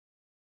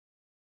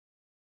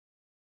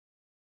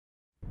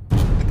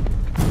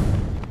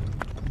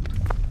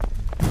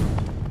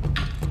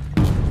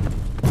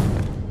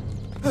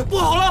不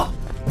好了！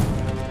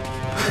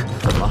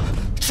怎么了？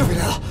赤匪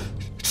来了！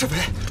赤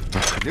匪！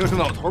肯定是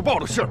那老头报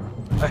的信儿。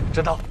哎，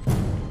真涛，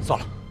算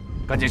了，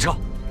赶紧撤！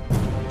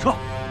撤！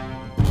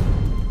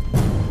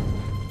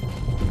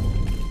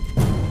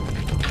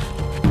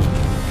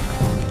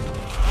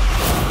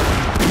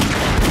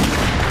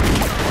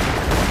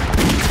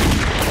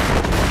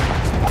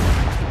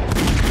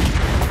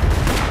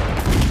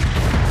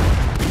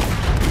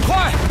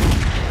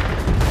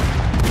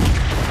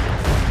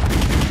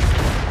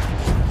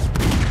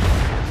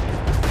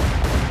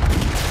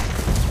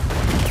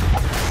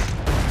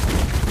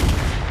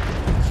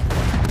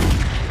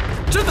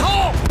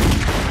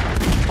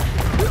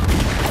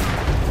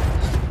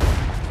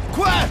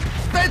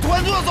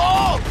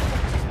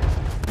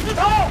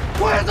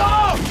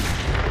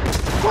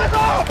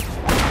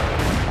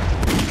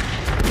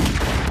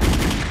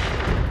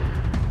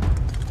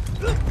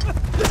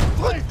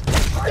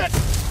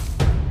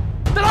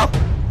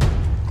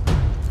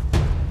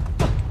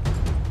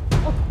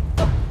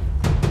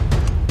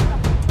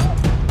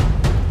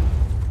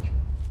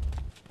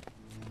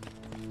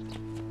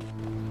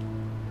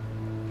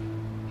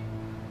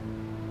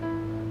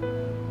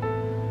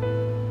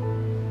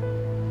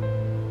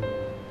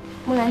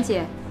 木兰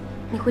姐，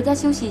你回家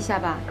休息一下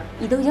吧，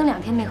你都已经2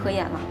天没合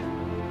眼了。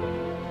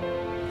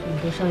这么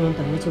多伤员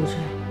等着救治，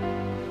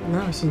我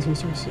哪有心情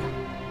休息啊？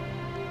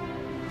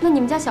那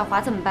你们家小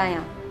华怎么办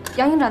呀？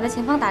杨营长在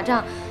前方打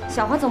仗，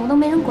小华总不能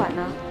没人管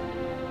呢。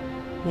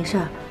没事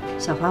儿，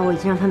小华我已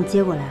经让他们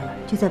接过来了，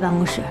就在办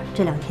公室，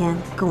这2天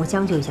跟我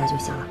将就一下就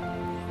行了。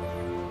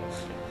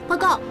报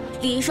告，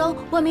李医生，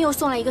外面又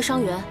送来一个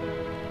伤员。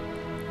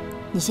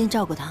你先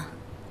照顾他，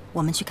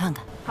我们去看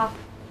看。好。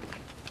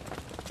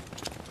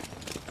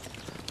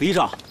 李医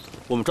生，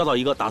我们抓到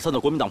一个打散的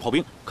国民党炮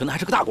兵，可能还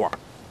是个大官。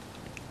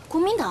国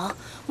民党，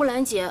木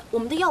兰姐，我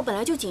们的药本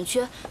来就紧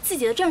缺，自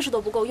己的战士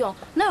都不够用，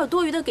哪有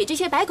多余的给这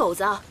些白狗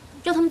子啊？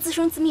让他们自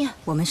生自灭。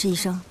我们是医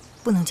生，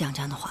不能讲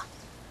这样的话。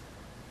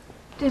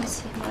对不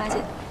起，木兰姐。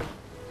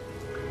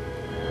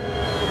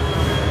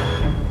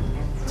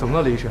怎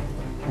么了，李医生？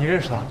你认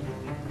识他？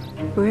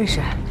不认识。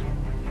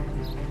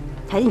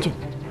抬进去。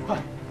快！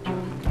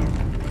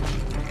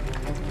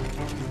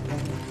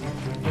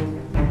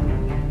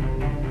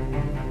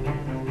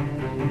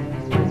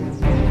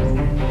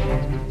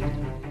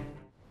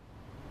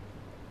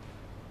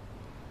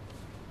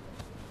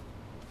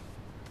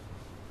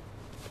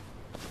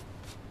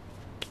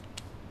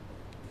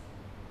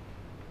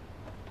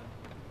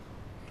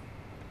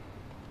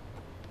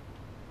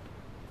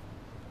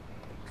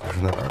 这是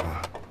哪儿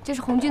啊？这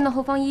是红军的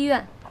后方医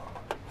院。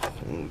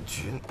红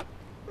军。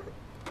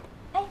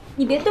哎，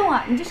你别动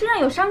啊，你这身上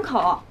有伤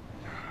口。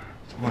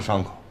什么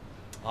伤口？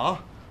啊！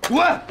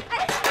滚！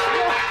哎，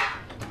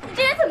你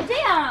这人怎么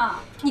这样啊？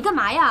你干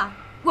嘛呀？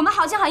我们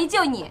好心好意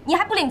救你，你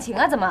还不领情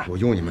啊？怎么？我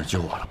用你们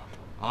救我了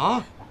吗？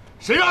啊！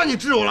谁让你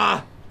治我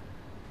了？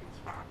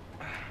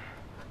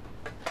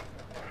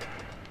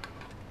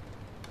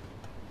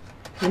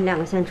你们2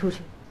个先出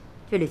去，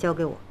这里交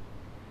给我。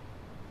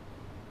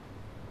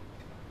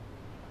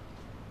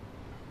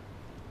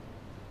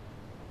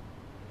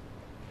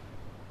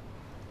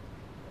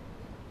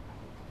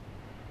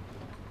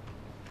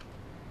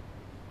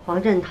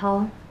 黄振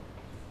涛，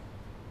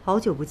好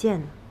久不见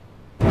了。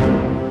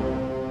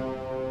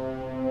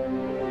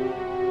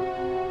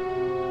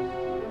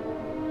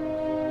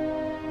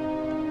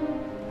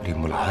李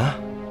木兰，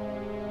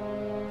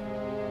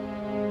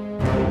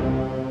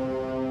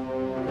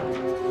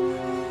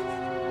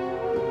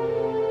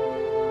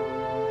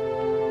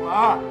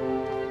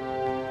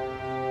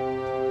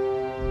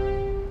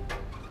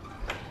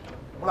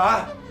木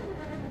兰。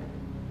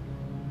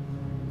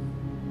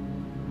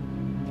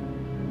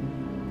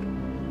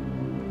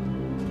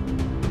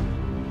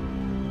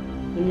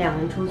 你们2个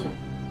人出去，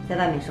在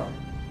外面守着。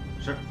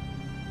是。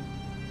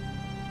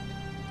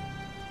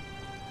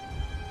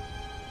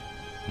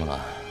木兰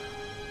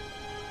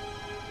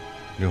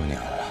，6年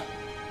了，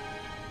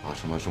发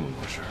生了这么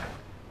多事，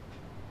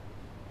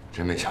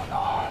真没想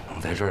到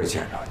能在这儿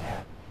见着你。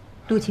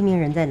杜清明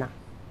人在哪？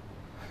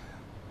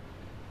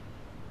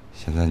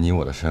现在你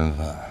我的身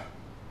份，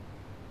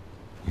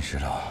你知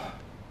道，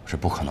我是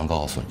不可能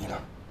告诉你的。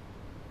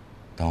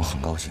但我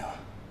很高兴，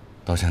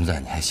到现在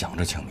你还想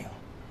着清明。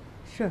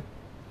是。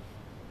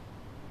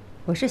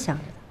 我是想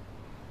着的，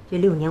这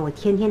6年我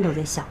天天都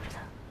在想着他，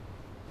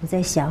我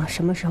在想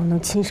什么时候能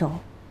亲手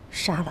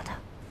杀了他。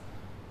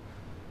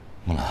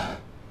木兰，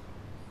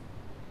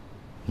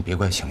你别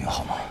怪清明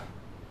好吗？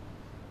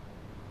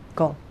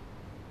够。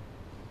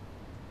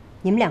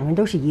你们2个人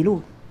都是一路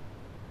的，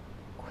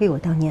亏我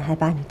当年还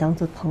把你当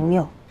做朋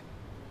友。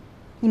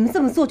你们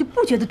这么做就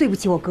不觉得对不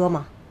起我哥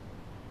吗？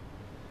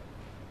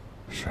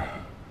是。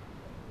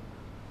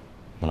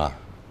木兰。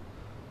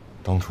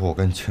 当初我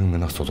跟清明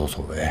的所作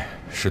所为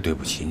是对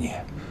不起你，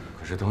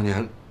可是当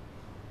年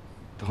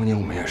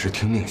我们也是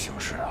听命行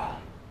事啊。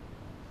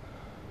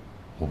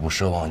我不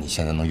奢望你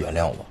现在能原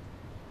谅我，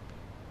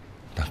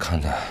但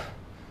看在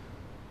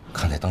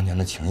当年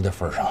的情谊的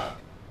份上，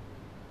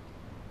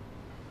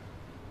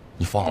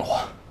你放了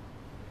我。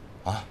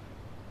啊？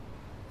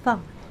放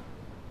了。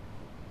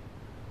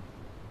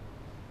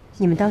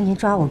你们当年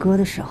抓我哥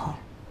的时候，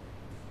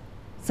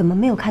怎么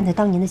没有看在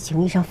当年的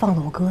情谊上放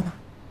了我哥呢？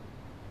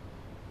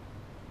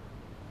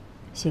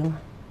行了，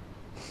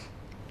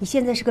你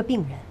现在是个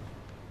病人，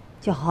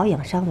就好好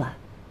养伤吧。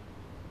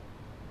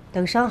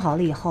等伤好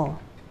了以后，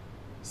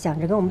想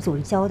着跟我们组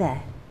织交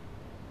代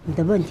你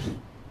的问题，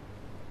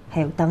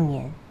还有当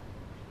年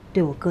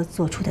对我哥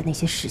做出的那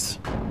些事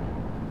情。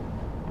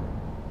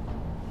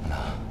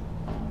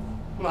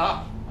木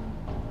兰，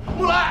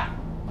木兰。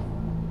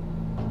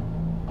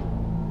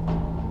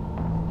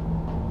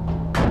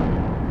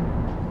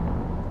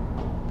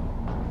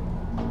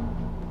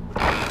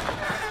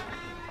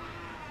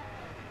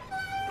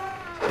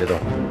 别动！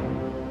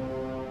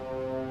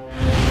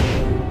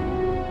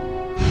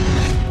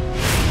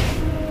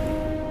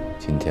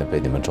今天被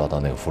你们抓到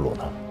那个俘虏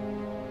呢？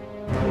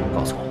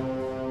告诉我，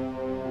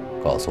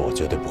告诉我，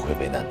绝对不会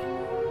为难你。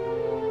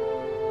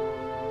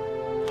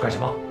干什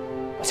么？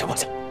放下，放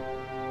下！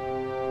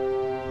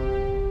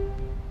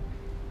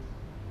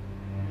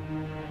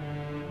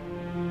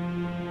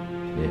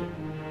你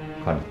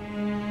看着。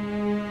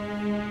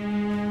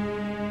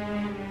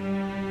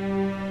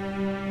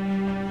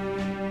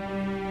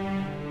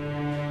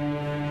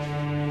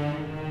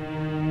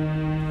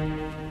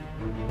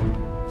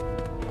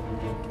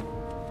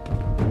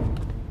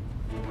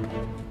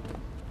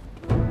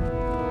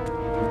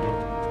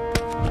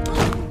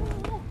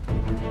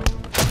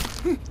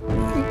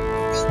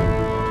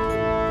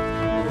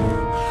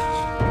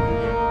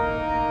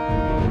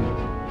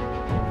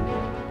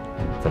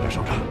 在这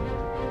守着。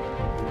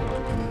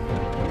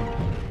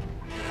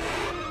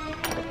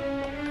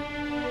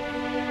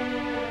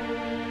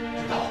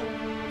知道，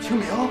清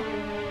明，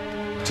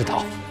知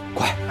道，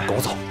快跟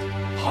我走。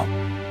好。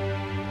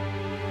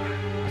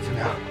清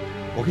明，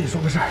我跟你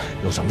说个事儿，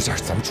有什么事儿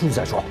咱们出去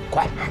再说。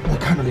快，我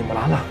看着李木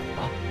兰了啊！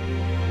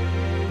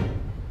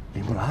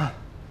李木兰，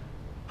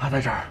还在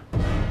这儿。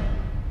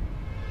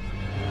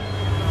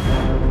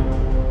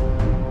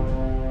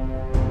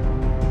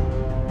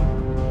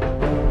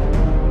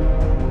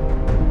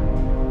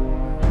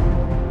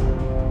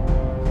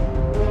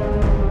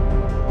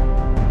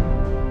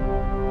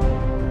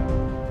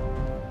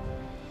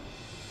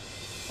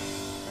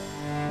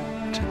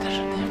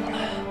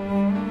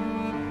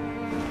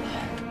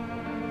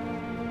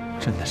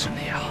 真的是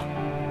你啊！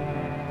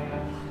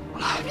木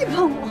兰，别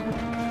碰我！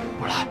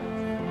木兰，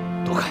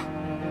躲开！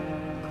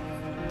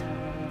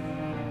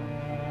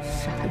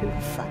杀人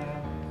犯！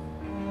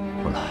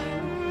木兰，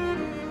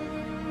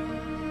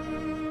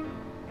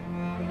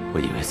我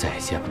以为再也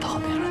见不到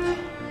你了呢。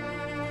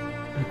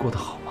你过得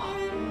好吗？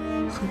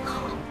很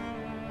好。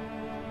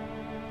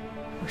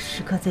我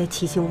时刻在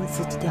提醒我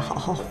自己得好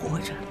好活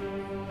着，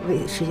为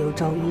的是有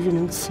朝一日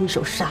能亲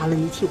手杀了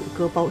你，替我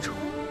哥报仇。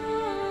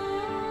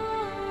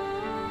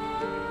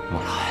 木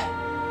兰，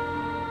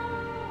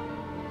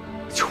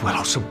邱伟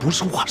老师不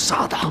是我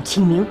杀的。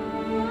清明，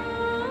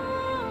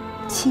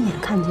亲眼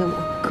看见我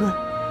哥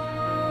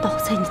倒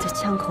在你的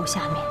枪口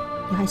下面，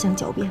你还想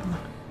狡辩吗？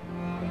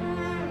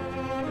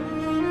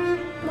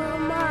妈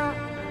妈，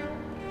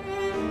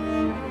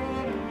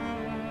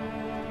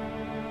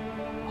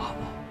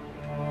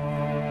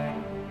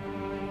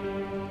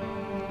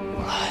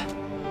木兰，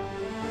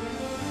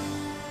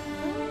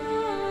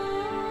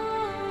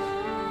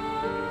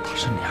他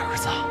是你儿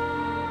子。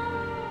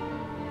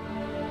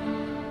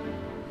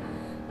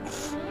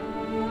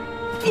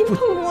 别碰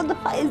我的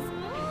孩子！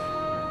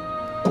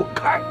滚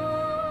开！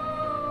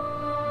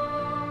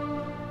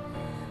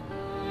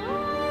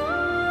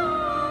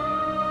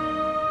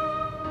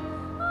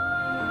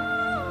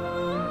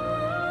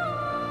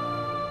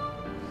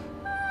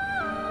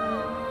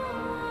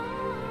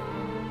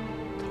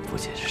他父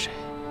亲是谁？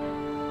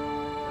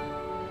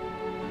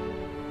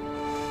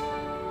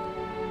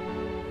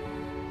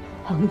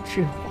王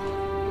志华。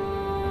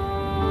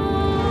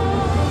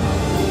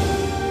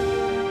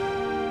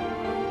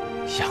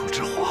 杨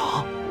志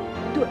华，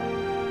对，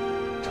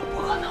这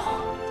不可能！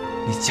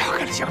你嫁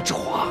给了杨志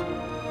华，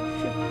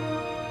是，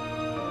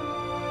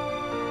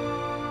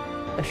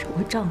他是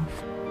我丈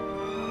夫，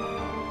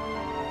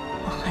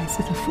我孩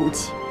子的父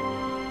亲。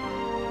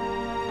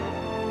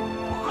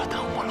不可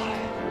能，木兰，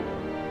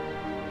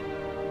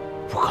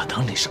不可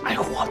能！你是爱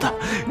我的，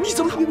你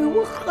怎么？因为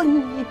我恨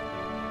你，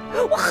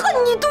我恨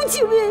你，杜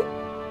启明。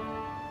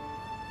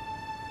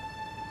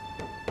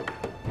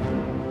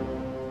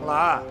木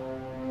兰。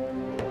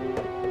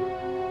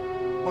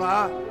 木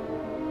兰，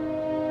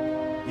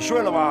你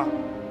睡了吗？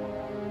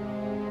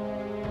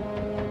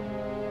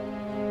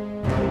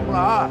木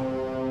兰，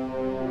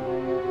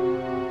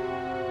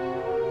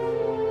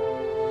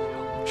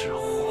杨志华，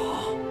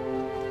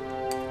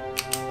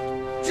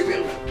清明，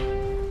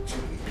你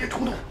别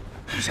冲动，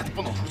你现在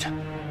不能出去。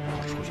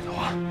要出去的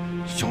话，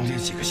兄弟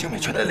几个性命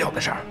全得了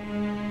在这儿。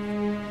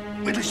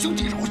为了兄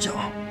弟着想。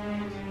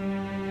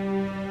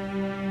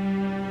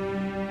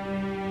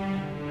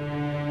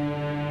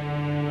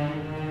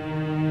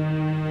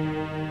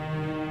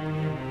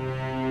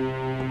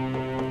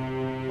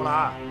 木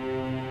兰，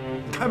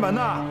你开门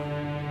呐！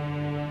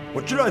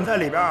我知道你在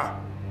里边，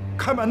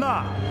开门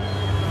呐！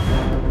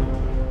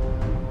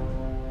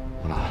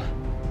木兰，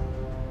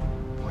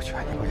我劝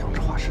你把杨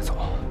志华释走，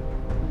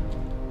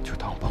就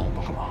当帮我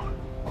们个忙。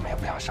我们也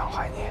不想伤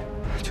害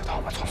你，就当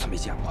我们从此没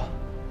见过。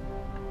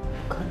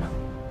不可能，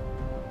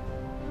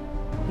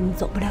你们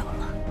走不了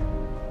了，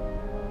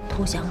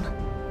投降了。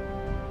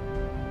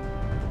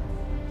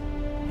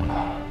木兰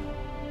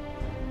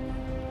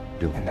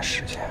，6年的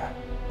时间，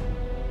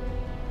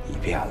你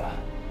变了，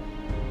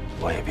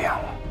我也变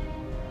了。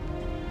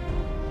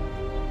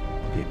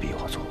别逼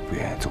我做我不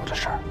愿意做的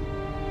事儿。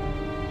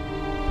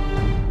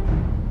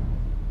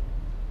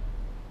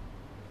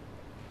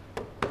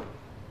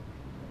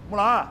木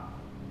兰，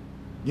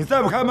你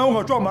再不开门，我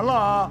可撞门了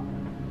啊！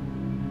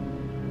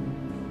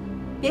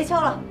别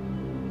敲了。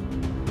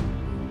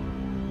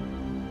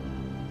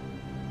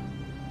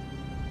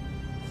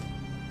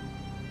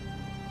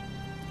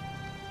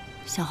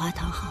小华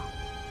躺好，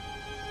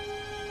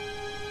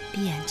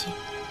闭眼睛。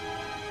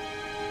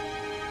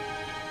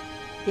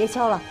别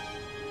敲了。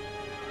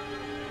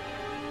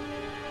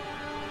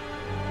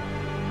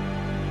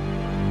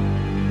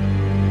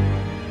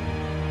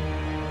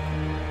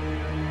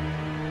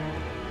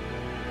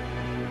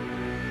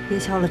别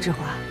敲了，志华，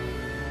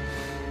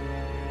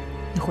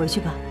你回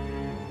去吧。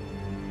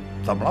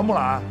怎么了，木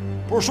兰？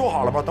不是说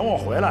好了吗？等我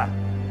回来，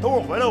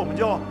我们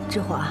就……志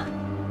华，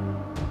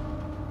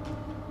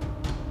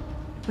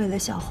为了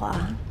小华，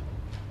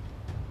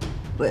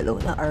为了我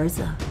的儿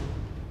子，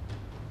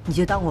你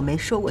就当我没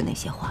说过那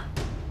些话。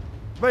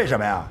为什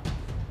么呀？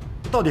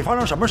到底发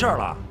生什么事儿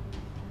了？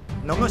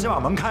能不能先把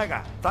门开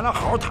开，咱俩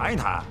好好谈一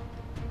谈？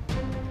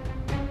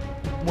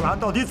木兰，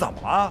到底怎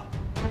么了？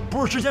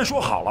不是之前说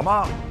好了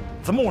吗？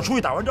怎么我出去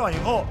打完仗以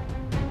后，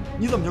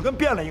你怎么就跟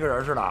变了一个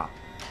人似的？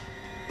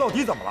到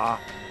底怎么了？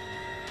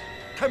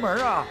开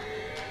门啊！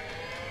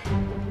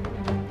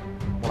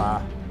木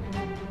兰，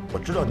我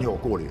知道你有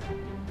顾虑，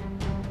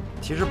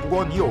其实不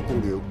光你有顾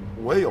虑，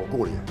我也有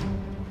顾虑。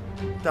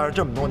但是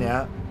这么多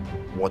年，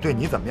我对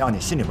你怎么样，你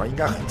心里边应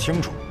该很清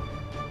楚。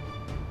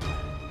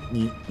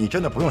你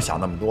真的不用想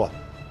那么多，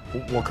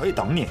我可以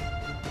等你，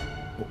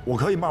我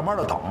可以慢慢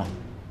的等，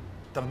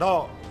等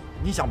到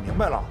你想明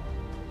白了。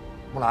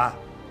木兰，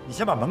你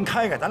先把门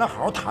开开，咱俩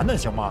好好谈谈，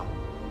行吗？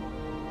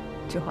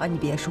志华，你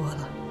别说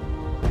了。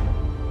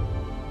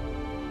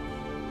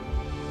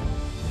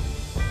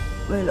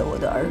为了我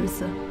的儿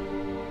子，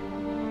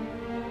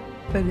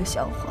为了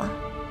小华，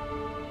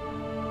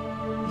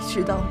你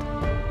知道的，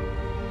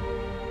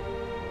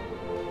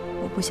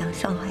我不想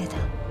伤害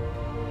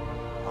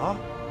他。啊？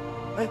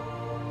哎，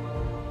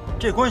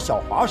这关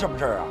小华什么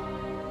事儿啊？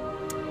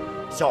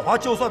小华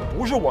就算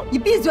不是我……你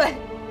闭嘴！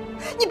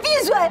你闭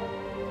嘴！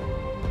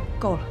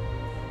够了，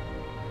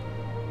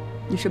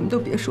你什么都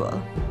别说了。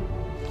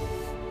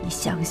你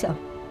想想，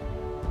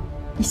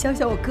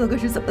我哥哥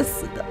是怎么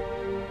死的？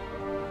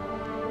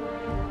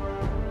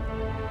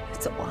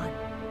走啊，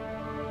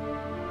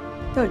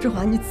廖志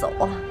华，你走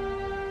啊，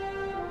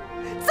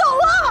走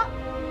啊！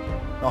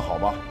那好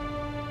吧，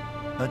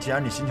那既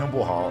然你心情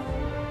不好，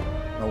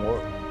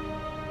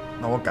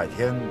那我改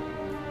天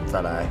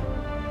再来。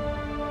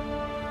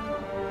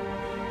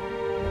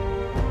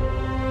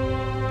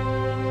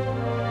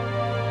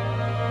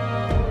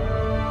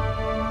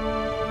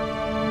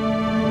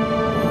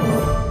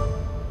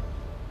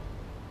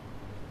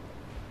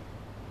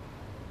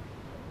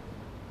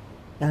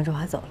杨志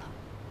华走了，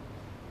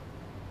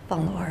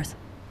放了我儿子。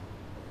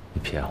你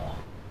骗我？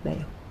没有。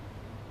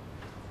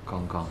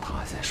刚刚他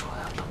还在说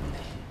要等你。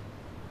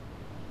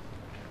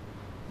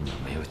你们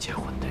没有结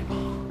婚对吧？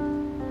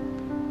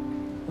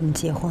我们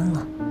结婚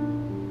了，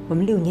我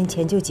们6年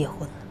前就结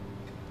婚了。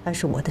他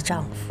是我的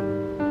丈夫，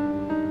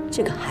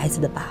这个孩子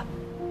的爸爸。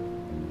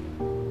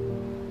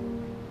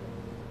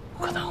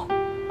不可能！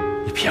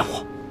你骗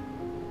我！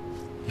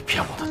你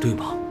骗我的对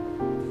吗？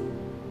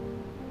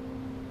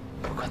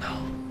不可能！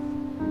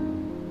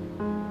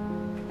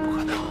不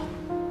可能！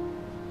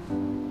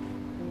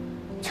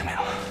清明，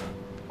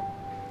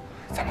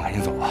咱们赶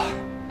紧走吧，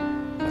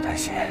我担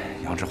心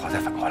杨志华再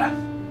返回来。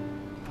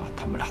把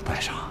他们俩带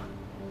上。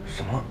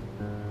什么？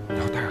你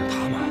要带上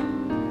他们？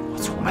我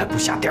从来不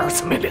下第2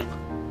次命令。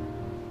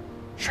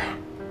是。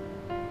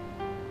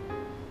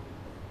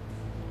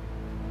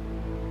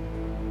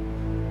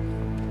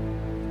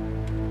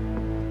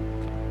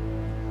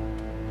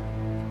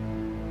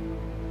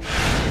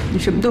你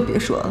什么都别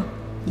说了，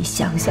你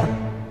想想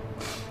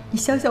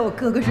我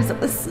哥哥是怎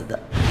么死的。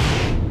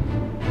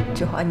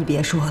志华，你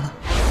别说了，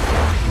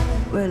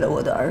为了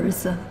我的儿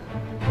子，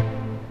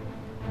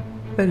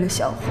为了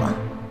小华，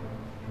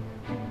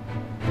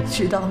你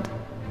知道的，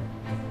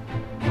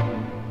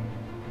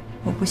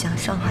我不想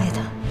伤害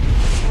他。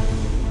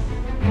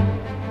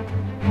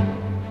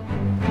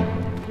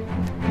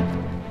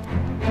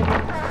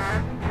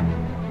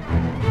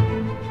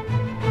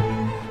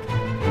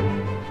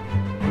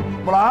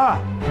木兰，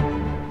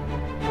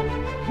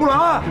木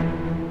兰，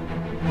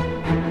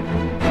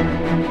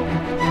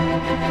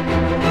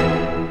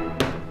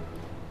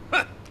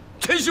哼，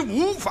真是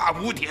无法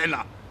无天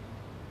呐！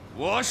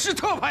我是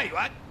特派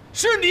员，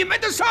是你们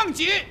的上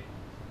级，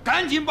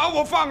赶紧把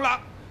我放了！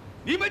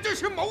你们这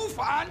是谋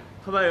反！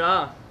特派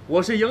员，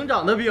我是营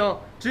长的兵，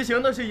执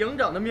行的是营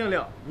长的命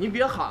令，您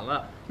别喊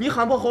了，你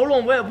喊破喉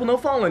咙，我也不能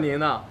放了您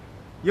呢。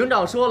营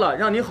长说了，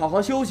让您好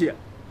好休息。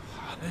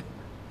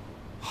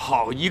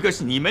好一个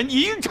是你们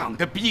营长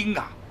的兵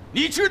啊！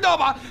你知道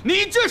吧？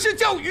你这是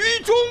叫愚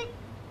忠！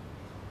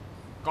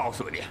告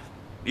诉你，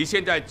你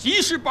现在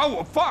及时把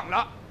我放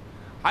了，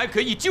还可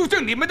以纠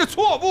正你们的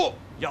错误，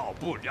要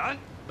不然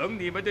等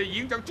你们的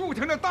营长铸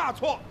成了大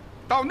错，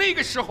到那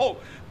个时候，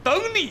等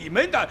你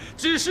们的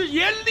只是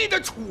严厉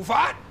的处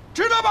罚，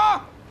知道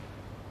吗？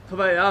特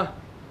派员，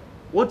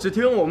我只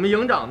听我们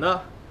营长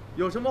的，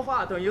有什么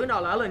话等营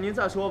长来了您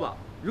再说吧。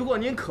如果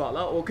您渴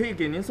了，我可以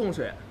给您送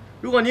水；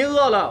如果您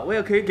饿了，我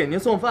也可以给您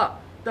送饭。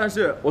但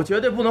是我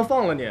绝对不能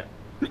放了您。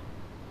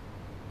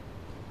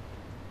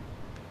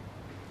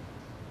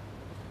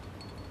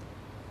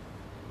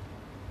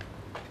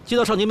接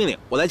到上级命令，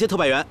我来接特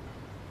派员。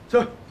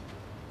是。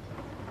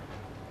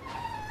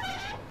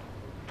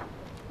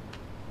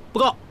报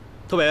告，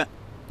特派员，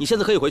你现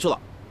在可以回去了。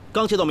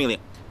刚接到命令，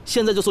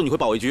现在就送你回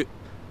保卫局。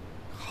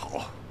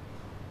好，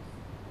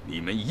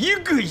你们一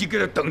个一个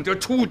的等着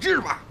处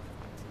置吧。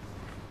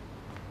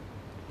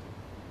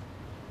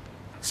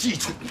记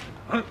住，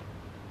啊！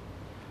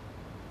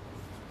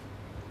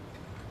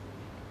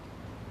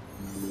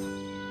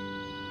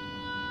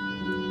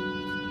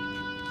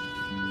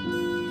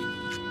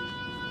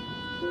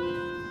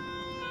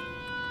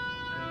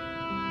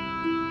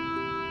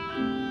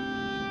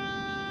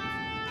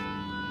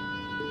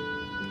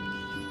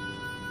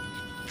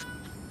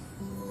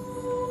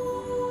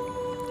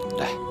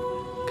来，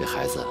给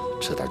孩子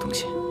吃点东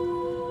西。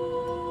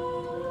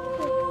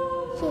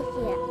谢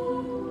谢。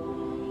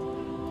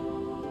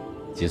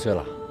几岁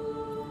了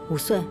？5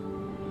岁。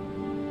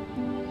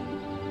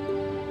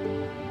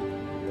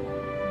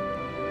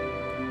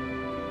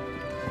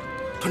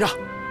团长，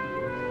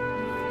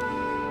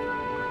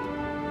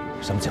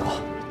什么情况？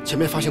前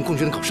面发现共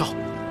军的口哨，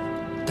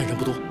但人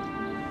不多。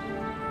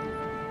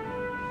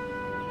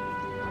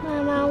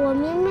妈妈，我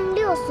明明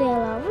6岁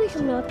了，为什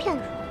么要骗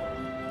叔？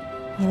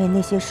因为那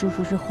些叔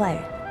叔是坏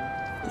人，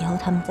以后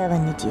他们再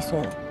问你几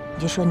岁了，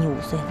你就说你5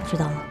岁了，知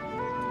道吗？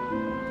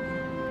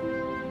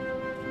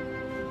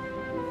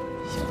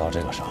已经到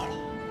这个时候了，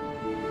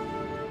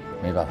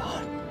没办法，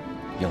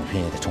硬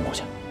拼也得冲过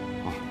去。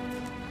啊！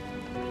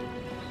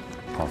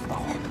告诉大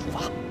伙出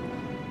发。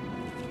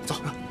走，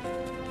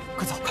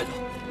快走，快走！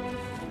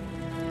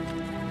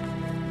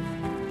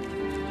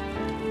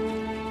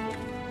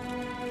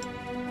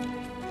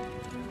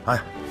哎，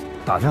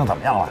打听怎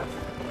么样了？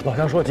老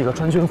乡说几个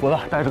穿军服的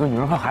带着个女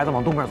人和孩子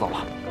往东边走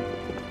了。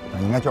那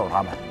应该就是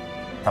他们，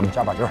咱们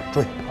加把劲儿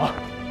追啊！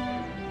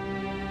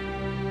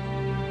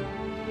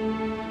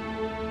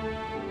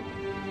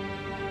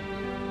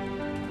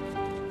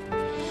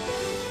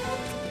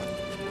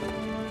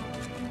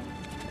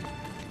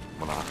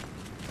木兰，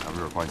咱们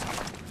这是关卡，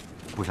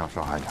不想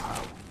伤害你孩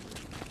子，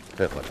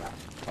配合点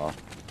啊！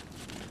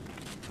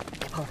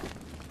好。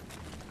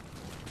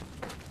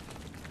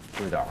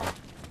注意点啊！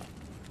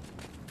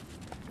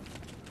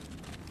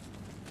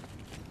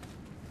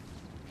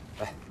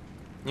哎，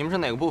你们是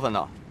哪个部分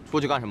的？出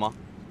去干什么？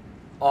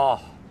哦，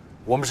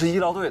我们是医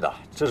疗队的，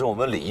这是我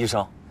们李医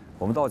生。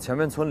我们到前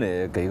面村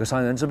里给一个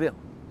伤员治病。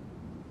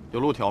有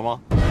路条吗？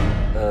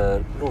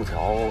路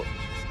条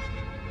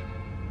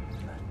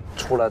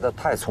出来的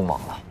太匆忙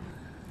了，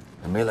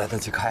没来得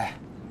及开。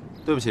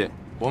对不起，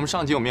我们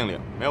上级有命令，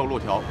没有路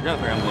条，任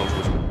何人不能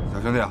出去。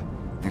小兄弟，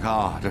你看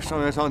啊，这伤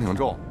员伤挺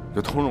重，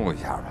就通融一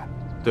下呗。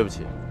对不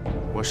起，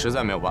我实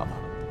在没有办法。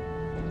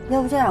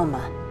要不这样吧，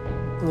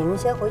你们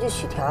先回去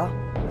取条，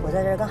我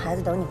在这儿跟孩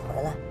子等你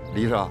回来。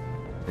李医生，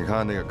你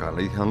看那个赶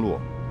了一天路，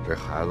这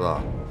孩子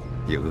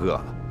也饿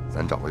了，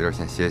咱找个地儿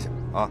先歇歇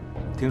啊。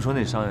听说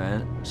那伤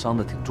员伤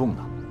得挺重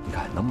的，你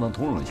看能不能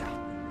通融一下？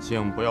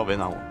请不要为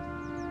难我。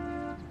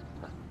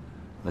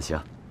那行，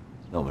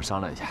那我们商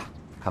量一下，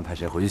看派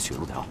谁回去取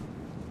路条。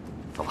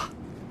走吧。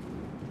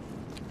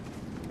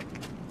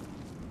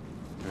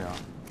这样，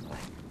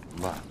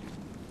怎么办？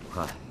我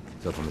看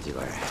就他们几个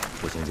人，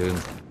不行就硬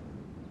去。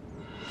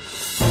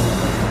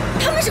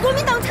他们是国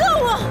民党特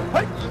务！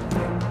哎！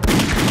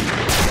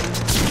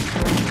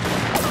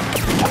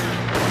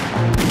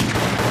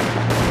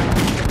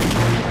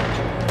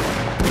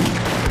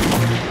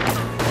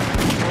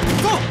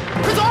走，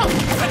快走，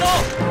快走！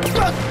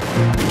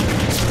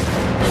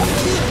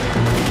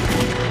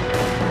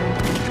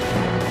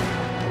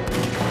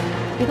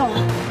别动啊！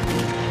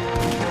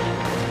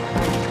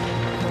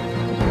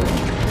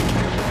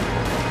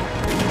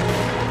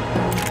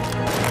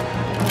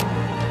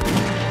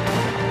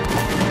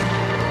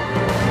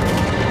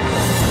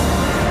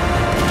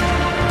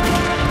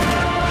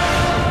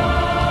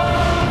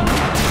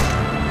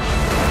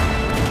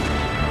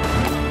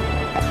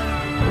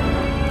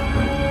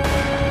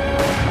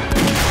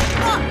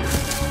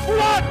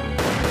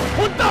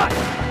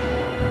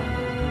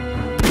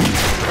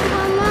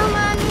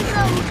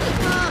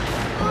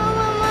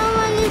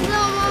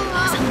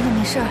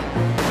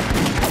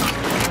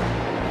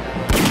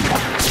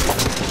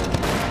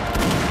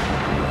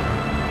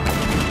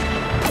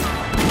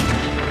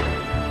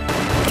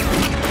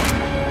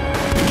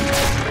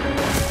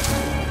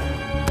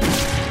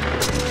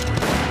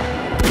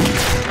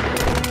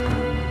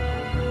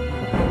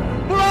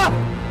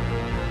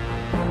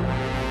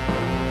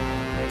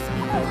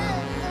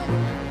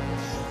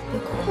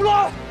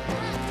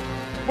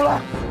木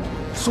兰，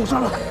受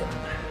伤了。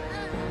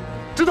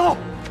指头，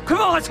快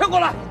把我牵过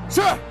来。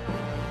是。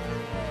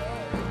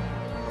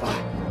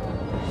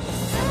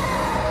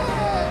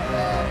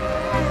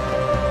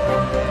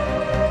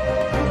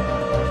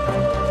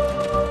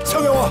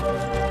枪给我。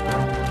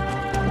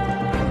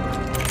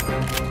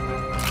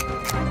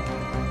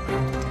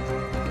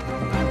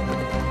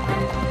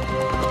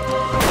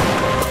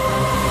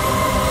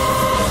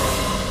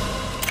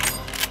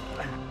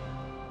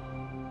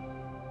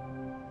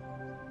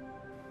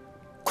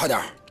 快点，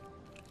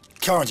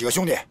挑上几个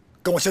兄弟，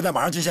跟我现在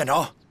马上进县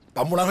城，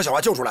把木兰和小华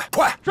救出来！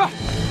快！是。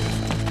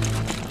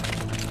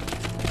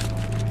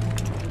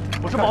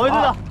我是保卫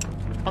队的，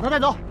把他带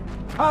走。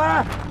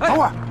哎，等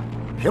会儿，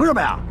凭什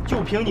么呀？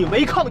就凭你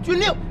违抗军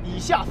令、以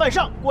下犯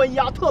上、关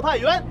押特派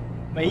员，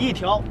每一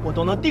条我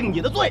都能定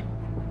你的罪。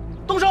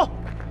动手！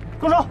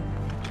动手！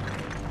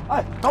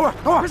哎，等会儿，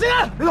等会儿，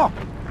别动！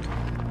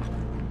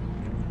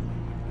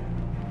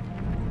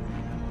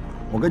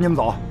我跟你们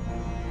走，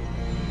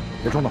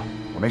别冲动。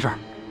 没事，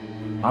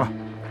拿了。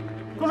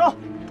动手！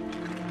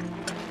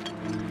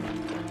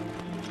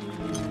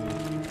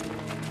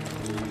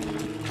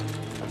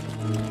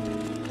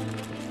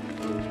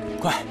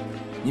快，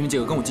你们几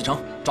个跟我进城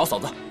找嫂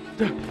子。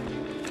对。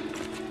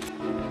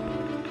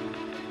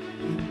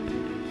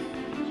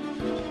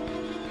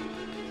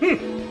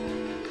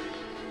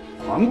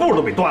团部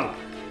都被端了，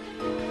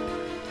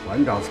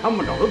团长、参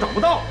谋长都找不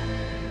到，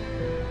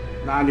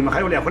那你们还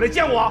有脸回来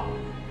见我？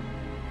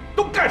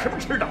都干什么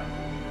吃的？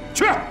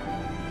去！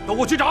 都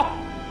给我去找，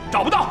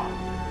找不到，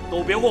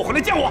都别给我回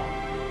来见我！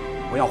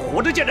我要活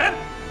着见人，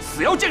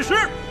死要见尸。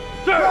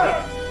是。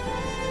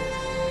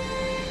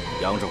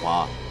杨志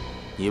华，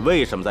你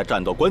为什么在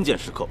战斗关键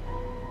时刻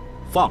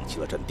放弃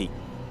了阵地，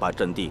把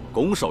阵地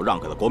拱手让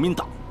给了国民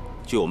党？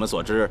据我们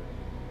所知，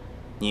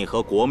你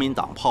和国民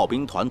党炮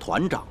兵团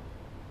团长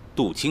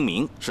杜清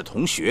明是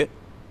同学，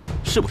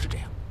是不是这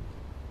样？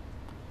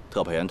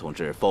特派员同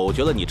志否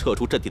决了你撤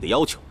出阵地的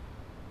要求，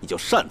你就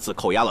擅自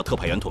扣押了特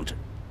派员同志。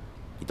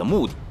 你的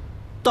目的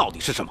到底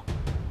是什么？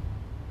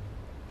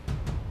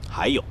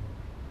还有，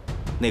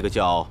那个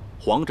叫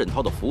黄振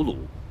涛的俘虏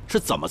是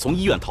怎么从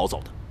医院逃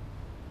走的？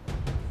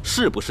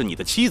是不是你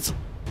的妻子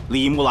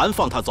李木兰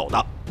放他走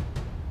的？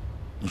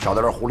你少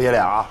在这胡咧咧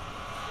啊！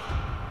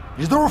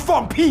你都是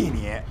放屁！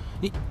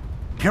你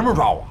凭什么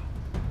抓我？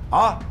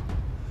啊？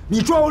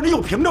你抓我，你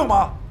有凭证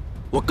吗？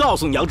我告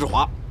诉你，杨志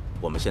华，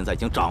我们现在已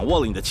经掌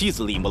握了你的妻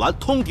子李木兰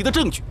通敌的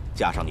证据，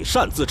加上你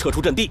擅自撤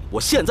出阵地，我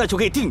现在就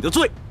可以定你的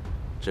罪。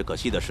 只可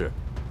惜的是，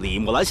李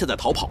木兰现在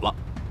逃跑了。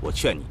我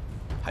劝你，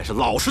还是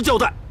老实交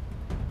代。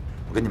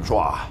我跟你们说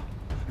啊，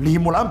李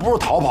木兰不是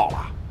逃跑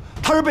了，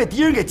她是被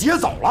敌人给劫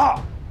走了。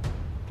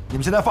你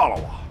们现在放了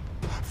我，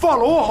放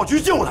了我好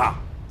去救她。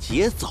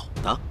劫走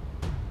的？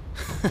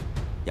哼，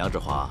杨志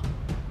华，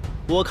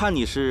我看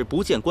你是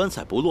不见棺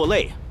材不落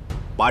泪呀。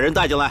把人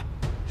带进来。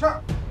是。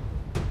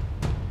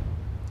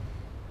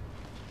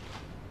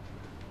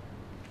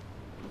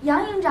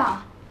杨营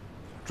长。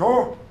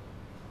周。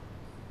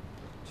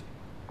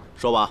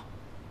 说吧，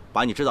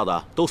把你知道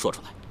的都说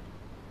出来。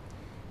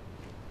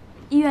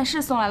医院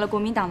是送来了国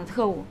民党的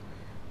特务，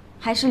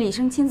还是李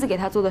生亲自给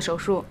他做的手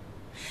术。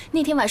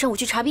那天晚上我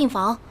去查病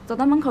房，走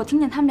到门口听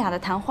见他们俩的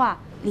谈话，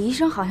李医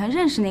生好像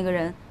认识那个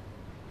人。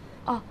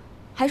哦，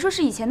还说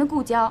是以前的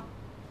故交。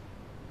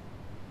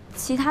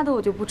其他的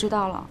我就不知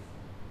道了。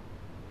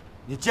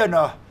你见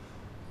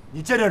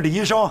着李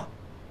医生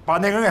把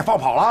那个人给放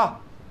跑了？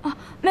啊，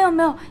没有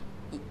没有，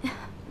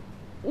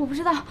我不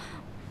知道。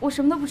 我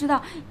什么都不知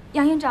道，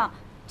杨营长，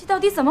这到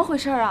底怎么回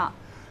事啊？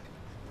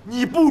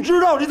你不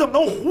知道，你怎么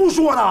能胡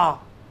说呢？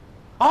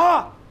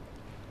啊！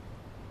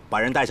把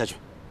人带下去。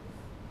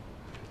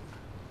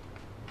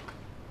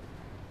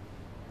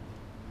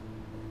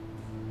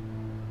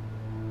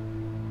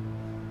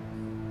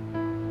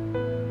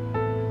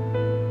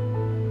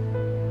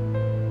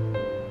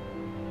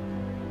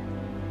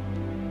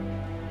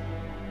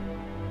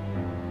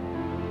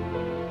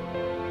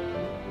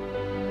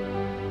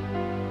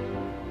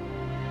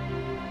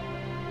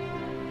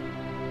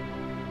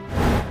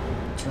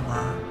志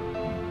华，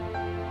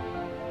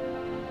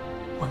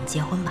我们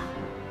结婚吧。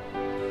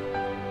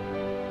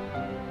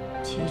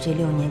其实这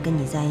6年跟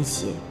你在一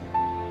起，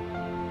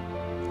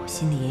我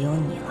心里也有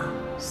你了，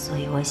所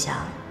以我想，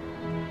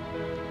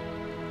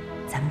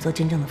咱们做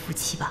真正的夫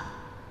妻吧。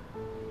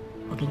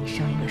我给你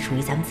生一个属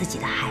于咱们自己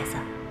的孩子。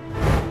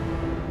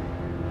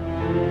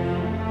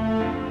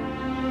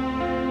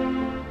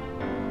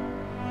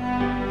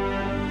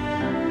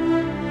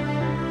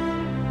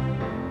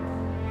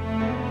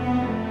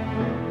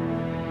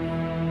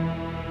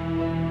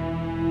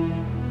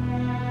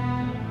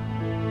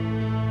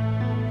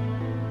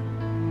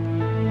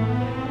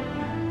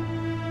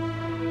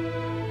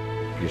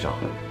医生，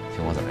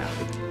情况怎么样？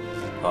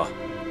啊，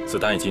子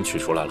弹已经取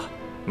出来了，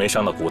没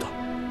伤到骨头，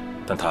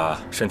但他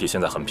身体现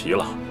在很疲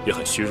劳，也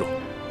很虚弱，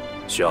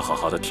需要好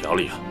好的调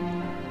理啊。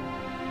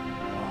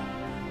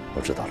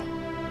我知道了，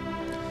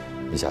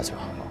你下去吧。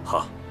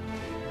好。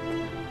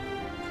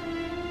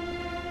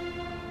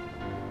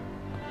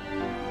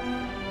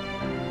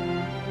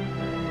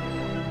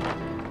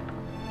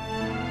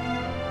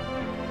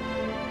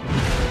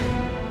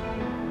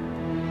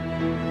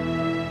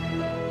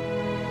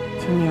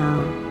明，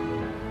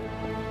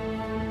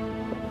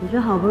你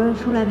这好不容易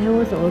出来陪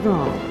我走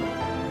走，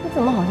你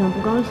怎么好像不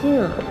高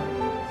兴啊？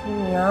清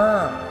明，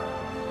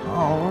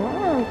好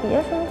了，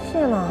别生气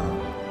了。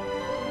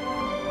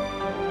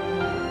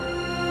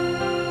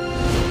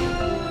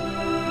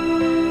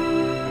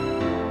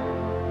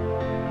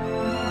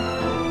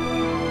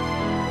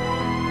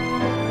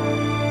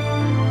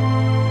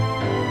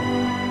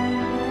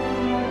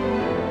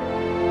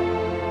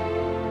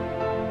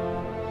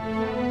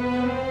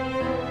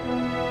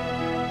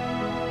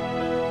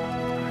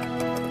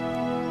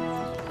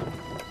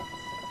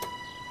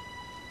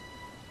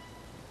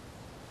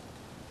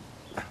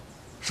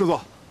师座，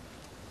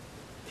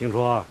听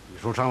说你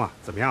受伤了，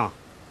怎么样？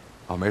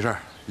啊，没事，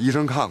医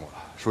生看过了，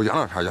说养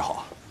2天就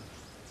好。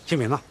清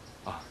明呢？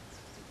啊，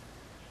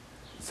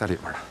在里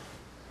边呢。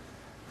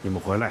你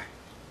们回来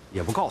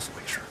也不告诉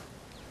我一声。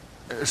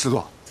师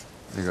座，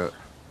那个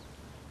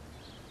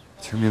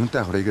清明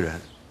带回来一个人。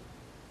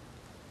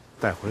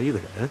带回来一个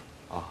人？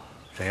啊，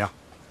谁呀？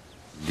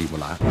李木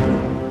兰。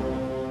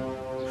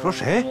说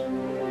谁？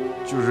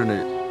就是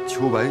那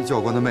秋白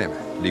教官的妹妹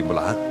李木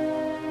兰。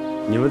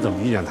你们怎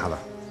么遇见她的？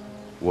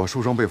我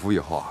受伤被俘以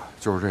后啊，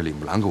就是这李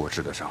木兰给我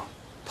治的伤。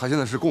她现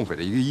在是共匪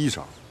的一个医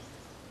生。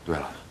对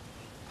了，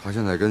她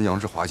现在跟杨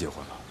志华结婚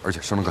了，而且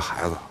生了个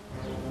孩子。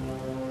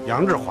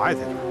杨志华也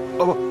在这儿？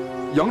哦不，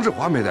杨志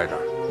华没在这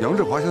儿。杨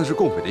志华现在是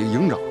共匪的一个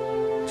营长，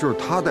就是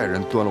他带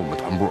人端了我们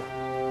团部。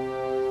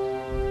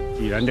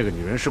既然这个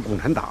女人是共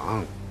产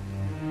党，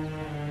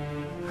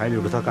还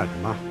留着她干什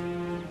么？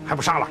还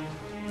不杀了？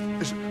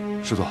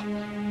师座，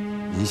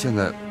您现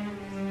在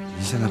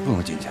不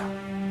能进去。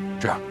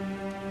这样，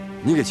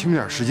你给清明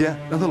点时间，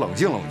让他冷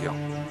静冷静，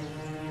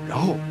然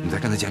后你再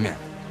跟他见面。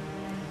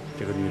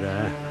这个女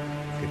人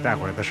给带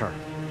回来的事儿，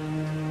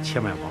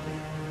千万要保密。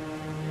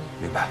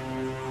明白。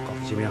告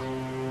诉清明，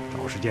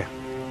找个时间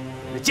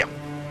来见我。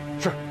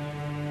是。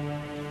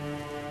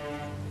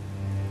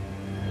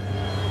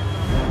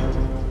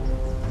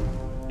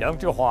杨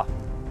志华，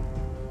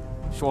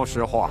说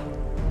实话，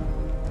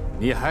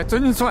你还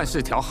真算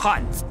是条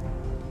汉子。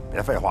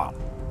别废话了，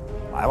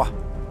来吧，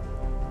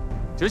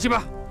执行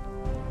吧。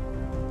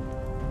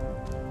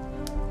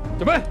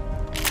准备，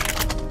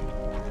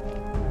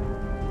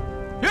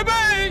预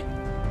备，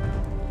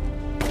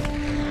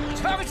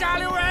枪下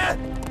留人，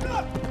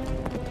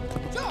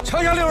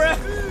枪下留人。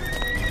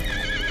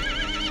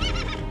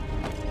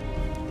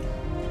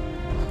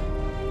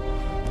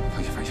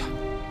放下，放下。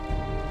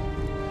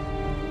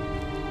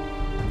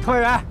特派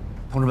员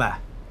同志们，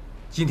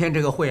今天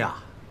这个会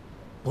啊，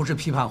不是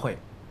批判会，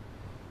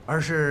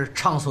而是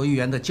畅所欲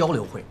言的交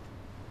流会。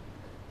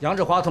杨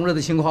志华同志的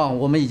情况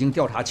我们已经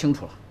调查清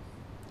楚了，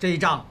这一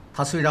仗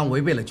他虽然违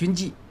背了军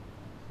纪，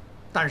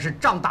但是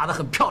仗打得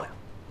很漂亮，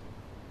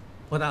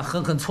不但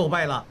狠狠挫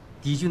败了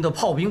敌军的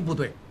炮兵部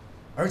队，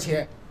而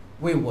且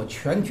为我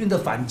全军的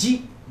反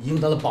击赢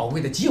得了宝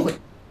贵的机会。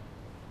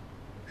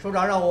首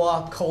长让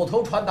我口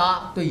头传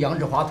达对杨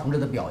志华同志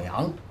的表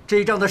扬。这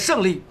一仗的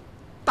胜利，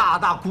大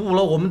大鼓舞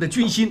了我们的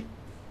军心，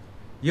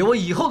也为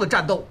以后的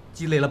战斗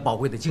积累了宝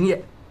贵的经验。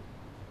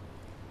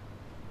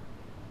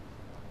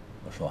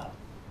我说完了。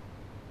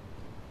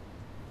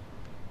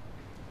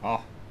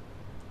好，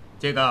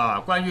这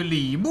个关于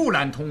李木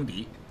兰通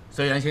敌，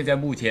虽然现在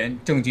目前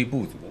证据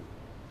不足，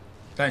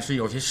但是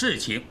有些事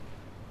情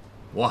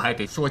我还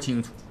得说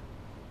清楚。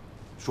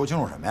说清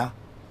楚什么呀？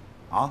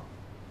啊，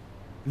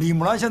李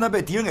木兰现在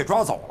被敌人给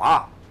抓走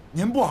了，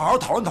你们不好好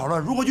讨论讨论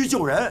如何去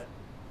救人，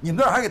你们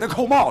这儿还给他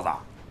扣帽子。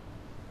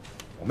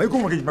我没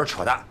工夫跟你们这儿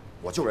扯淡，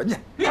我救人去。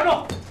站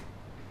住！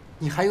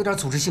你还有点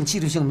组织性、纪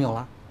律性没有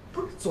了？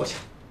不是，坐下。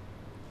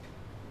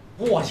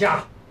坐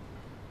下。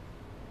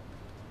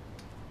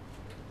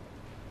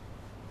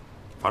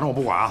反正我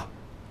不管啊。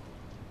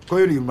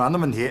关于李木兰的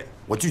问题，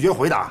我拒绝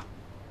回答。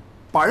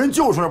把人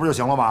救出来不就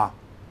行了吗？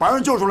把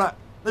人救出来，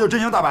那就真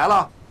相大白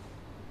了。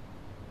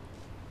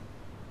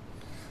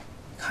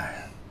看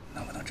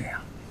能不能这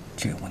样，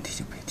这个问题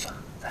就别提了，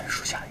咱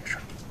说下一个事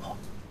儿，好。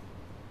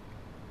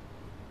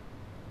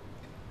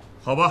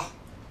好吧，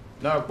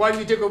那关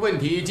于这个问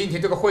题，今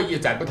天这个会议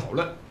暂不讨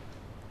论。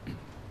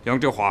杨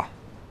志华，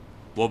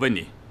我问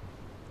你，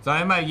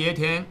在麦野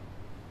田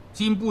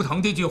金不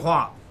疼这句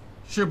话，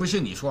是不是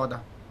你说的？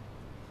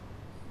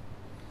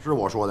是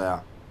我说的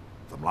呀，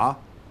怎么了？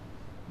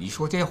你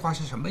说这话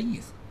是什么意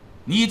思？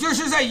你这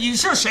是在影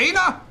射谁呢？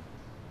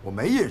我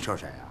没影射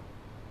谁啊，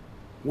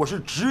我是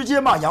直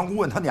接骂杨顾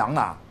问他娘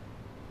呢。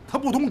他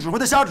不懂指挥，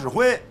他瞎指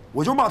挥，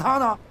我就骂他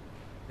呢。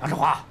杨志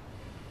华，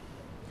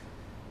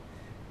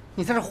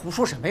你在这胡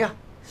说什么呀？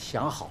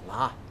想好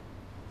了，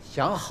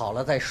想好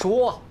了再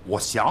说。我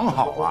想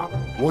好了，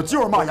我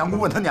就是骂杨顾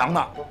问他娘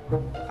呢。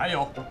还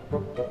有，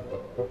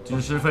知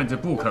识分子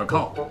不可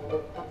靠，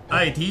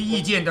爱提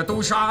意见的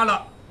都杀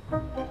了。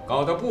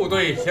搞得部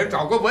队想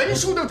找个文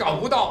书都找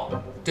不到，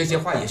这些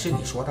话也是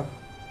你说的吗？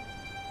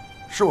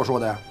是我说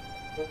的呀。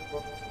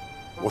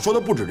我说的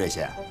不止这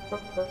些，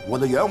我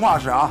的原话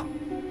是啊，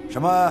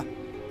什么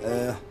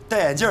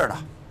戴眼镜的、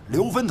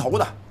留分头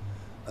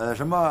的，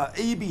什么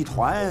AB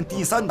团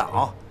第3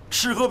党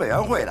吃喝委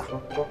员会的，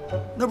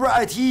那不是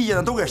爱提意见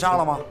的都给杀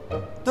了吗？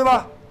对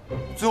吧？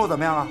最后怎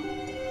么样啊？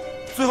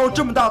最后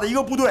这么大的一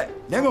个部队，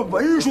连个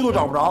文书都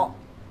找不着，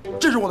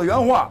这是我的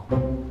原话。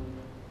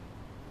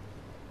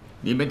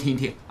你们听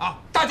听啊，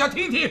大家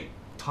听听，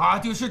他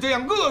就是这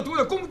样恶毒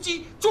的攻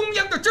击中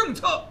央的政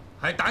策，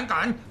还胆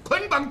敢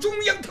捆绑中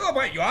央特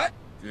派员，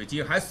至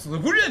今还死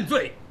不认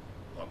罪。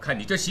我看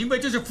你这行为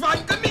就是反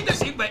革命的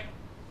行为。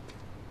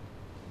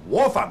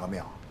我反革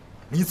命？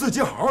你自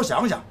己好好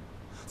想想。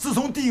自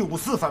从第5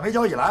次反围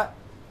剿以来，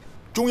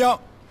中央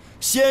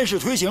先是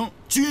推行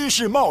军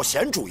事冒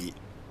险主义，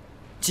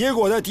结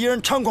果在敌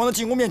人猖狂的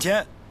进攻面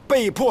前，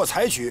被迫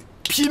采取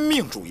拼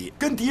命主义，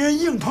跟敌人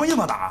硬碰硬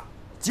的打，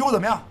结果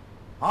怎么样？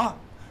啊，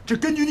这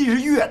根据地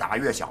是越打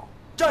越小，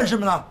战士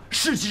们呢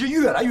士气是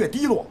越来越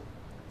低落。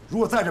如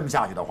果再这么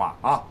下去的话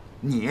啊，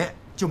你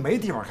就没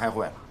地方开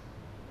会了。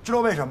知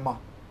道为什么吗？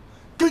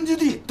根据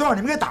地都让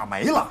你们给打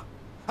没了，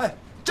哎，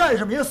战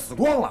士们也死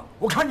光了。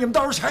我看你们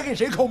到时候还给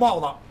谁扣帽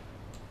子？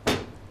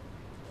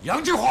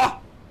杨志华，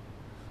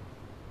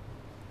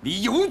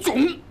你有种！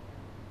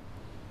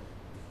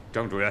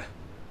张主任，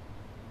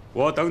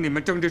我等你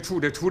们政治处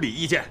的处理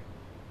意见。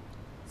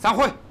散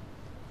会。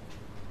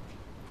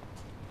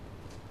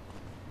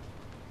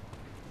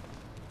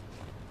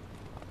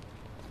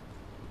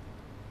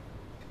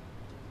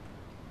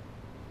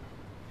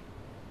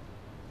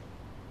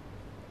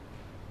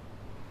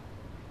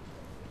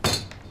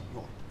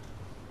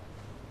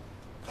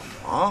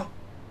啊，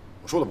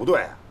我说的不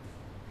对。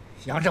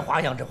杨志华，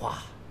杨志华，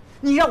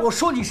你让我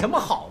说你什么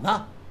好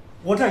呢？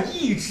我这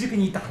一直给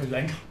你打着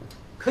圆场，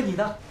可你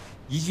呢，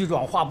一句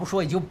软话不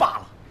说也就罢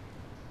了。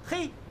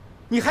嘿，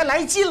你还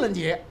来劲了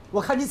你！我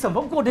看你怎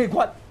么过这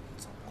关。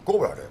怎么过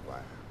不了这关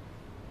呀？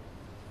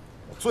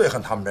我最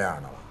恨他们这样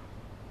的了，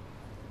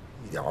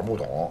一点不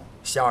懂，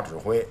瞎指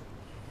挥。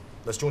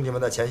那兄弟们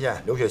在前线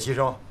流血牺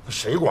牲，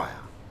谁管呀？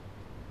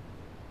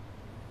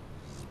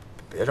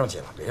别生气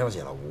了，别生气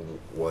了，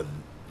我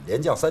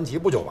连降3级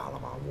不就完了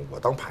吗？我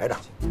当排长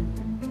去。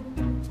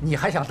你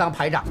还想当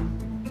排长？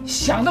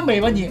想得美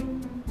吧你！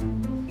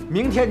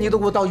明天你都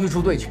给我到运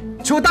输队去，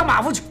给我当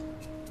马夫去。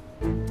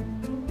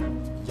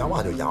养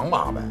马就养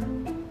马呗，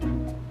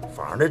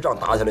反正这仗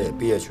打起来也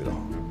憋屈的。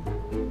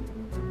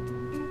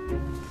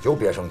就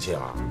别生气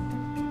了，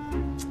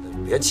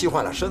别气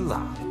坏了身子。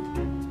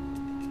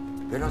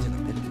别生气了，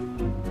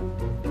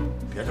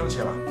别生气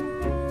了。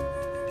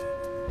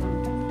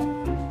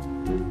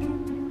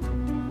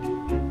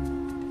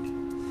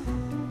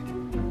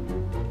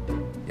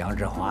杨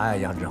志华呀，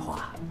杨志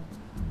华，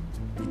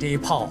你这一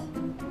炮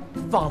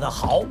放得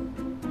好。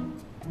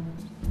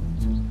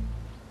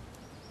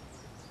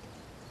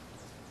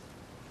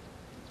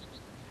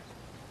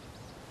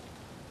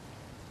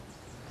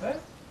哎，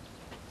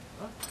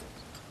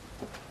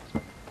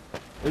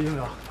营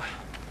长，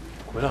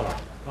回来了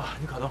啊！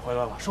你可算回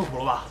来了，受苦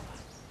了吧？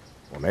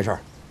我没事儿，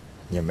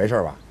你们没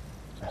事吧？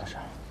没事，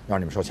让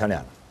你们受牵连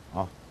了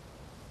啊！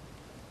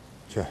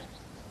去，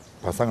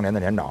把3个连的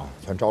连长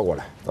全招过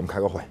来，咱们开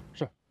个会。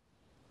是。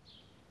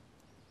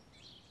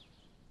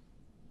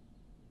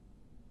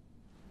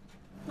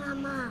妈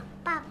妈，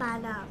爸爸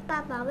呢？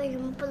爸爸为什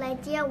么不来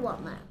接我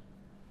们？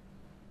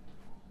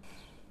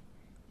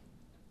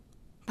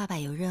爸爸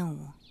有任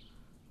务，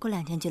过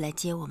2天就来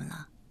接我们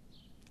了。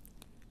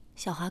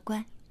小华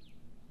乖。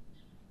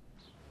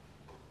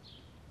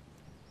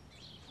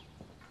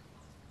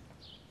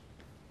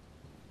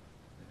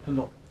团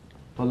总，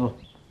团总。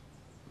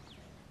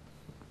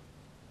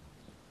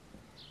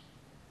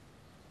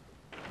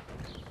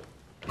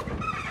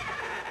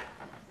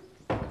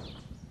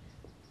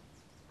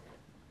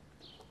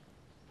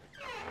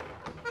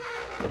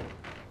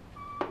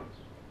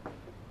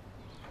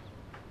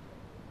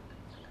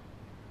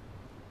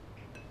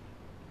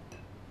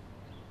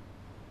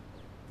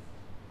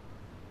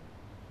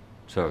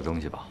吃点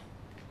东西吧。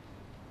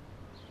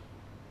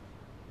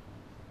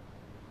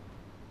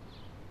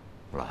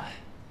不然，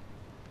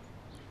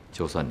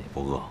就算你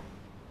不饿，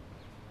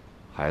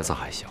孩子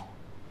还小，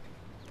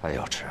他也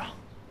要吃啊。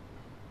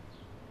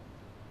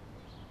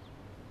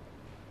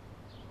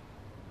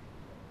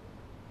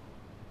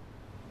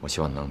我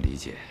希望能理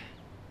解，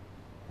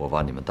我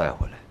把你们带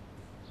回来，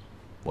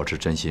我是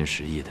真心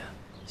实意的，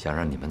想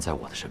让你们在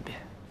我的身边。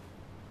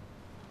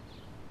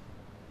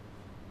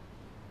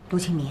陆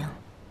清明。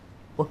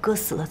我哥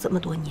死了这么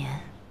多年，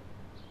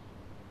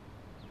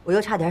我又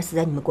差点死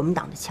在你们国民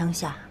党的枪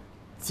下。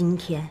今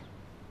天，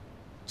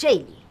这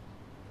里，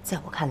在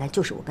我看来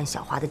就是我跟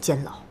小华的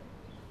监牢。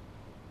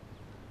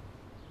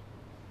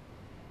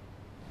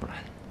不然，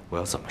我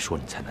要怎么说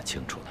你才能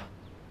清楚呢？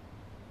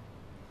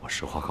我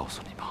实话告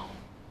诉你吧，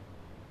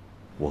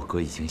我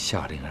哥已经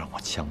下令让我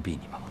枪毙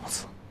你们母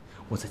子，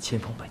我在千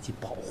方百计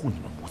保护你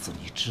们母子，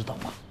你知道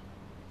吗？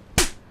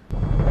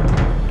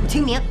陆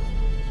清明，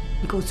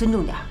你给我尊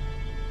重点。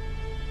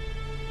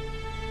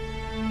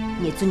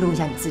你也尊重一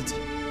下你自己。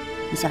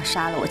你想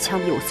杀了我、枪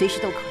毙我，随时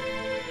都可以。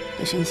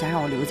但是你想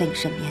让我留在你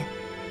身边，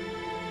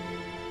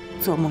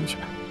做梦去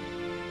吧。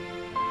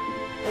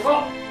报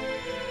告，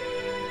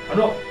团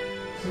长，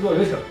司座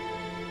有请。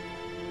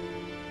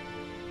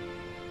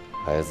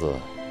孩子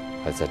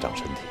还在长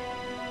身体，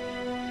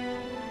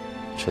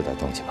吃点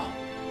东西吧。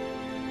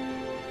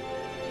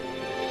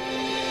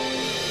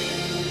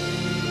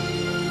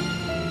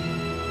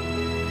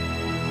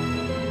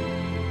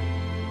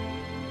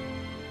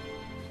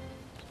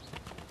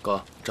哥，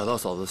找到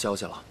嫂子的消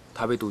息了，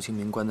她被杜清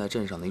明关在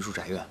镇上的一处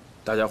宅院，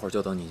大家伙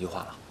就等你一句话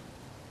了。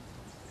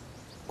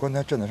关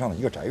在镇子上的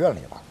一个宅院里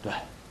了。对。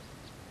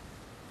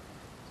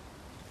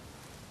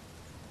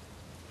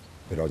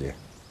别着急，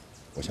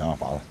我想想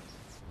法子。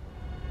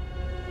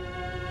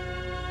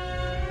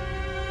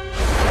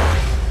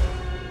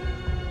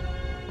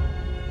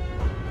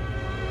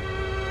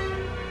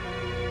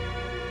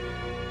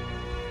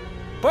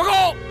报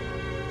告。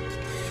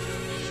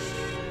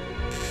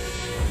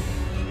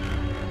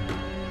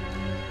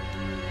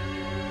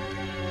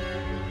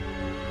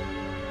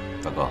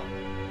大哥，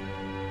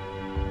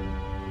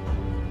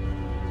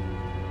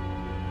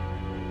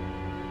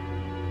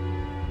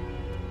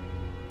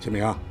清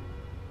明，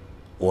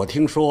我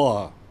听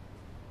说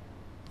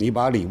你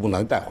把李木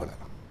兰带回来了，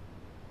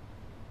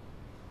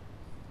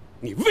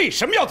你为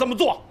什么要这么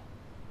做？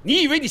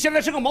你以为你现在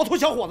是个毛头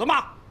小伙子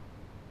吗？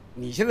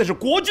你现在是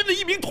国军的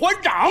一名团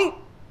长，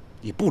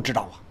你不知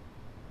道啊？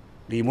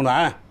李木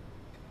兰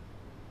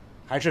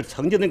还是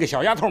曾经那个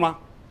小丫头吗？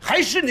还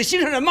是你的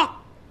心上人吗？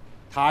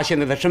她现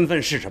在的身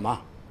份是什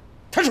么？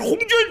她是红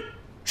军，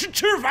是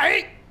赤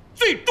匪，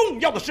最重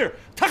要的是，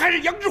她还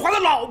是杨志华的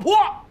老婆。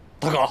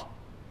大哥，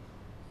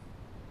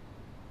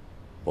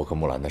我跟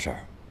木兰的事儿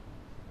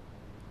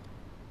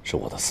是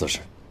我的私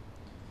事，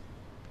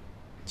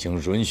请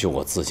允许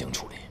我自行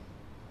处理。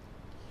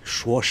你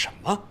说什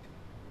么？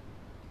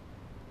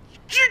你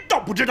知道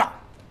不知道？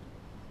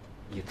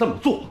你这么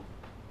做，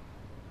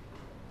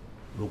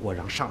如果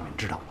让上面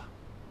知道了，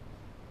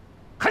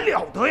还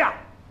了得呀！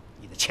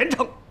你的前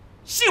程、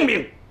性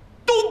命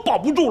都保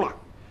不住了。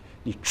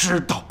你知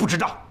道不知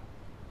道？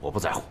我不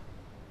在乎。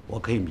我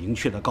可以明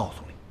确的告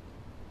诉你，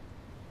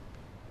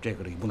这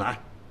个李木兰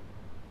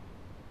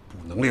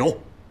不能留，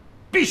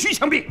必须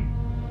枪毙。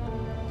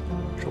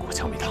如果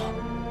枪毙他，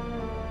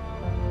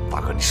大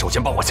哥，你首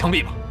先帮我枪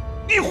毙吧。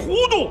你糊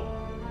涂！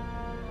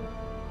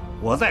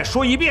我再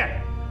说一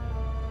遍，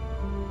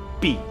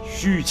必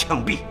须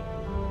枪毙。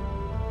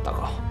大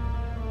哥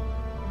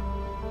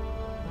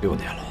，6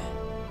年了，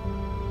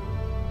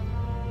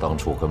当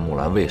初跟木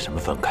兰为什么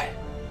分开，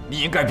你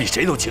应该比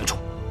谁都清楚。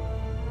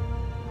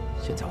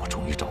现在我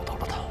终于找到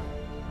了她，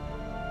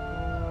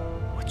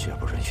我绝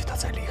不允许她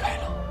再离开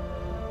了。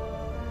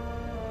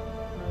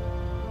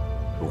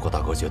如果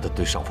大哥觉得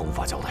对上峰无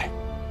法交代，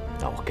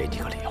那我给你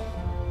个理由。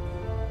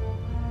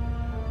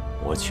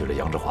我取了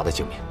杨志华的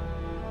性命，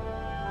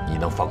你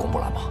能放过木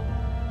兰吗？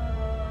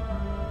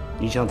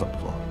你想怎么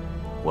做？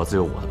我自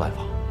有我的办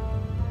法。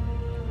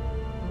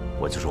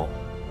我就说，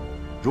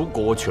如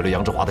果我取了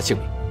杨志华的性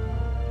命，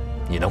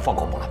你能放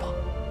过木兰吗？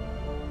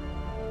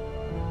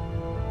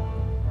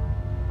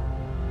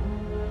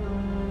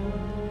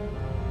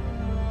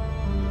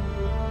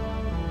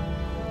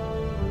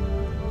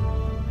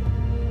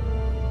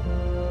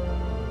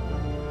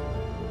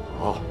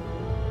好，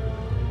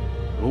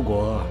如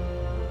果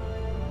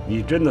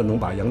你真的能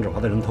把杨志华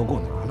的人头给我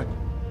拿来，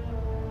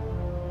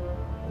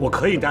我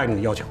可以答应你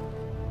的要求。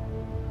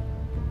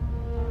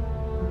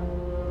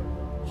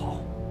好，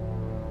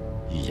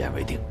一言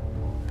为定。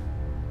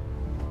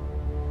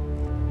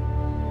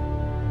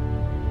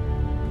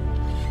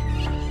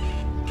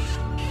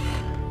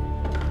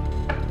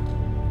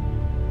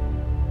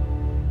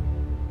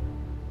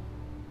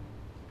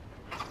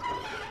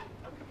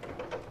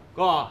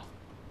哥，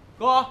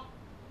哥。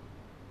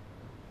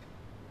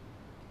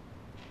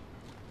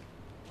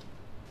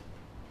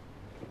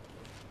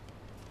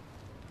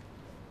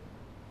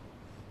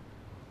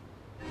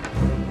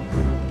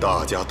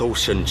大家都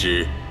深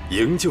知，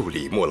营救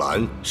李木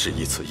兰是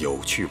一次有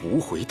去无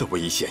回的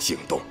危险行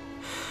动，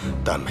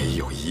但没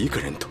有一个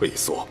人退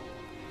缩。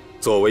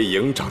作为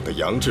营长的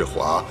杨志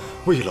华，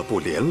为了不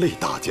连累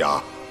大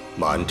家，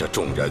瞒着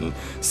众人，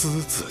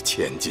私自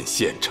潜进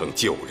县城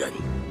救人。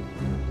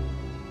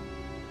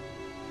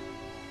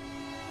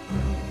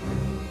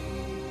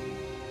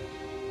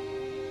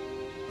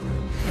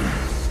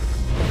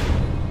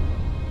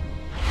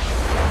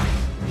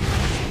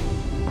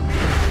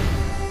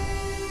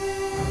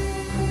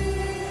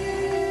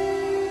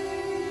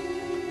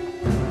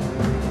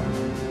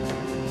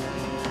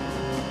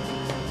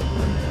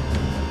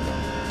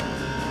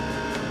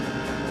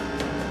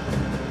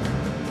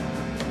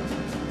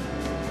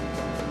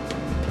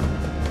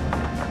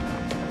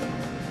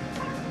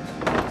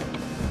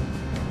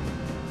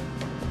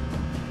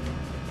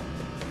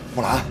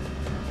木兰，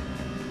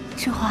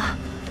志华，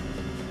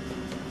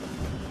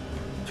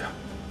去，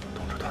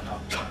通知团团。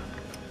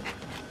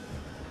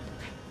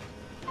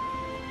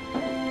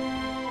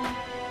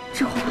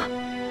志华，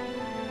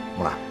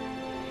木兰，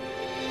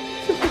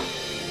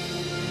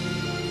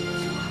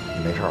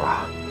你没事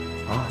吧？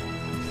啊，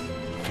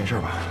没事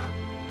吧？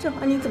志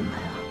华，你怎么来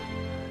了？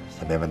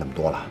先别问那么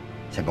多了，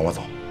先跟我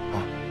走啊！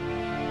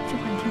志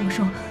华，你听我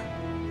说，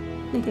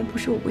那天不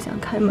是我不想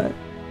开门，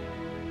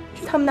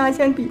他们拿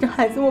钱抵着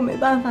孩子，我没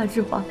办法，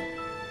志华。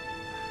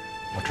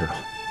我知道，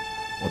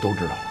我都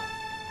知道了。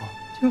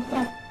志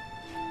华，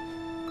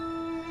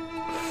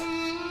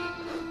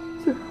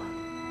志华，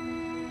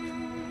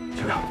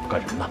清明，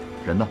干什么呢？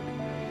人呢？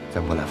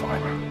在木兰房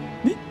里边。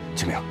你，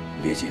清明，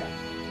你别急，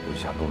我就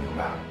想弄明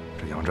白，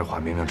这杨志华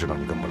明明知道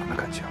你跟木兰的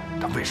感情，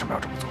他为什么要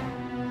这么做？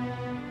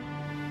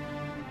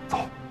走，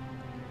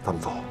咱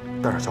们走，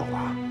带上小华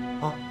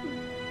啊。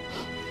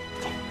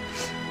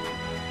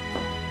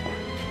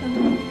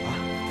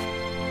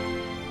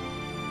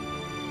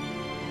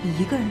你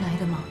一个人来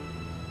的吗？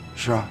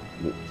是啊，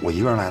我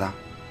一个人来的。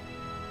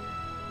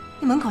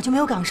那门口就没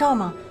有岗哨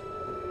吗？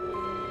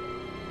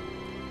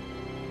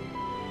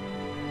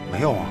没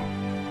有啊，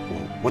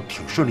我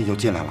挺顺利就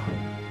进来了。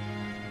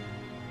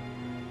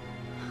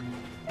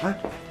哎，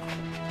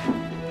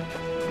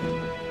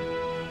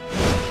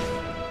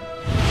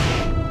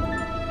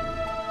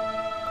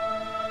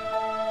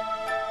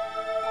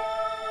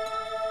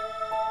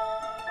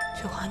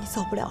志华，你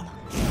走不了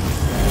了。